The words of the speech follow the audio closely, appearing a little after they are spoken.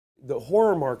The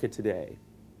horror market today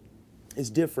is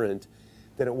different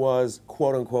than it was,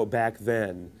 quote unquote, back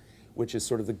then, which is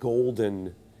sort of the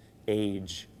golden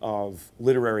age of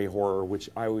literary horror, which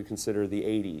I would consider the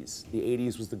 80s. The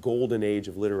 80s was the golden age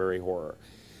of literary horror.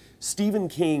 Stephen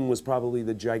King was probably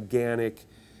the gigantic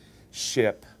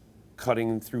ship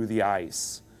cutting through the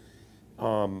ice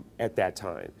at that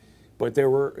time. But there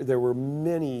were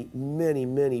many, many,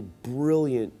 many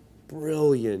brilliant,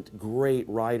 great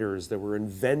writers that were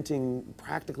inventing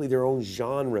practically their own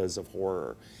genres of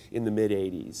horror in the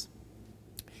mid-'80s.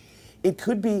 It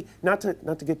could be, not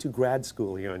to get too grad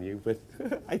schooly on you, but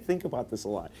I think about this a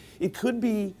lot. It could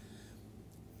be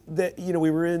that, you know, we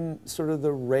were in sort of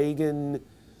the Reagan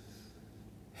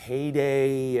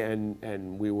heyday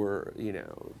and we were, you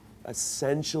know,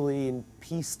 essentially in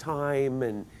peacetime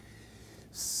and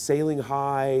sailing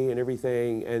high and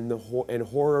everything, and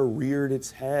horror reared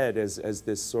its head as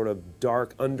this sort of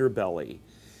dark underbelly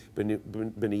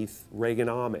beneath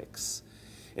Reaganomics.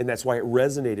 And that's why it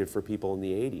resonated for people in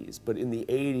the 80s. But in the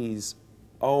 80s,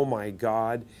 oh my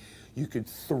God, you could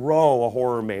throw a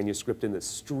horror manuscript in the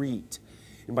street,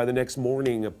 and by the next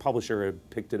morning, a publisher had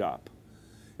picked it up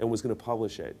and was going to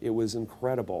publish it. It was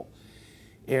incredible.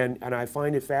 And I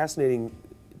find it fascinating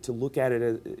to look at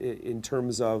it in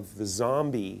terms of the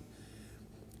zombie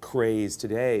craze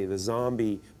today, the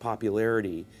zombie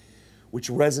popularity, which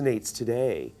resonates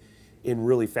today in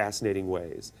really fascinating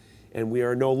ways. And we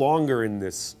are no longer in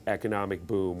this economic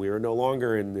boom. We are no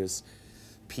longer in this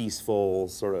peaceful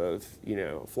sort of, you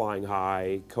know, flying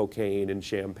high, cocaine and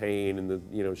champagne in the,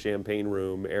 you know, champagne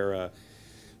room era.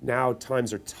 Now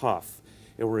times are tough,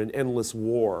 and we're in endless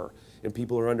war, and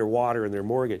people are underwater in their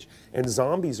mortgage. And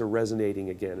zombies are resonating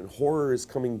again, and horror is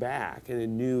coming back and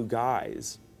in new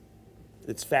guise.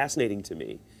 It's fascinating to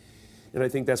me. And I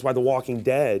think that's why The Walking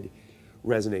Dead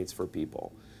resonates for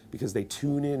people, because they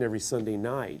tune in every Sunday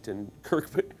night. And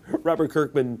Robert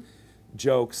Kirkman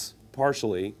jokes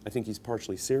partially, I think he's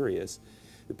partially serious,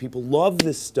 that people love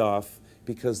this stuff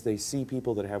because they see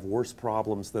people that have worse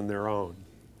problems than their own.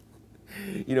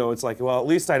 You know, it's like, well, at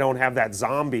least I don't have that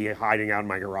zombie hiding out in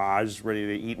my garage, ready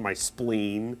to eat my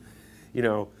spleen. You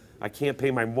know, I can't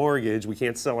pay my mortgage, we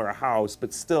can't sell our house,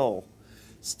 but still,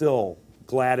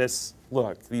 Gladys,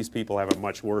 look, these people have it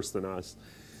much worse than us.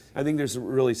 I think there's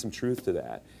really some truth to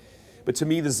that. But to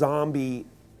me, the zombie,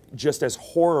 just as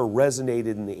horror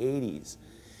resonated in the 80s,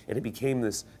 and it became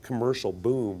this commercial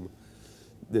boom,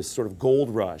 this sort of gold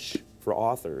rush for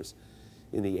authors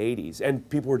in the 80s, and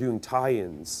people were doing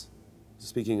tie-ins.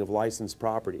 Speaking of licensed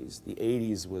properties, the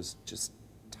 80s was just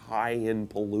tie-in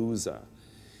palooza,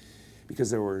 because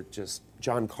there were just,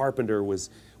 John Carpenter was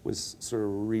sort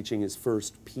of reaching his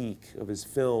first peak of his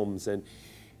films, and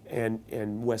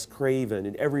Wes Craven,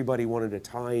 and everybody wanted a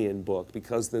tie-in book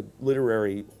because the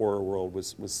literary horror world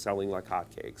was selling like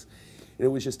hotcakes. And it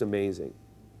was just amazing.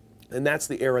 And that's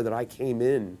the era that I came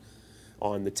in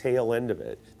on, the tail end of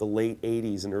it, the late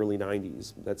 80s and early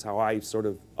 90s. That's how I sort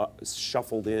of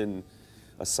shuffled in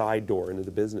a side door into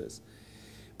the business.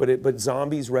 But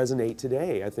zombies resonate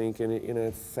today, I think, in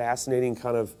a fascinating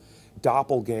kind of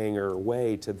doppelganger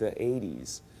way to the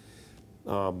 80s.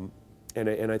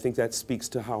 And I think that speaks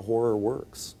to how horror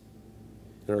works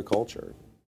in our culture.